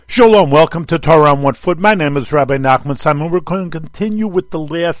Shalom, welcome to Torah on One Foot. My name is Rabbi Nachman Simon. We're going to continue with the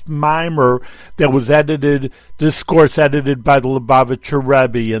last mimer that was discourse edited by the Lubavitcher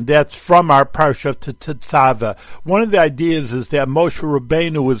Rebbe, and that's from our Parsha to Tetzaveh. One of the ideas is that Moshe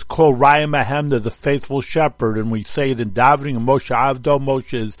Rabbeinu is called Raya Mahemda, the faithful shepherd, and we say it in davening, and Moshe Avdo,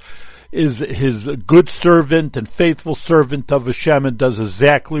 Moshe is his good servant and faithful servant of Hashem and does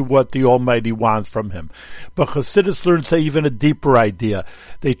exactly what the Almighty wants from him. But Chassidus learns even a deeper idea.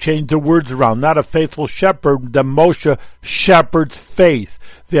 They change the words around. Not a faithful shepherd, the Moshe shepherds faith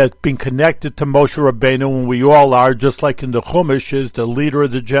that's been connected to Moshe Rabbeinu, and we all are, just like in the Chumash, is the leader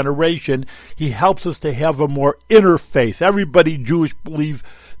of the generation. He helps us to have a more inner faith. Everybody Jewish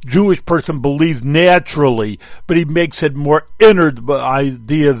person believes naturally, but he makes it more inner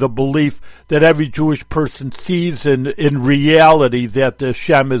idea, the belief that every Jewish person sees in reality that the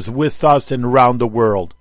Hashem is with us and around the world.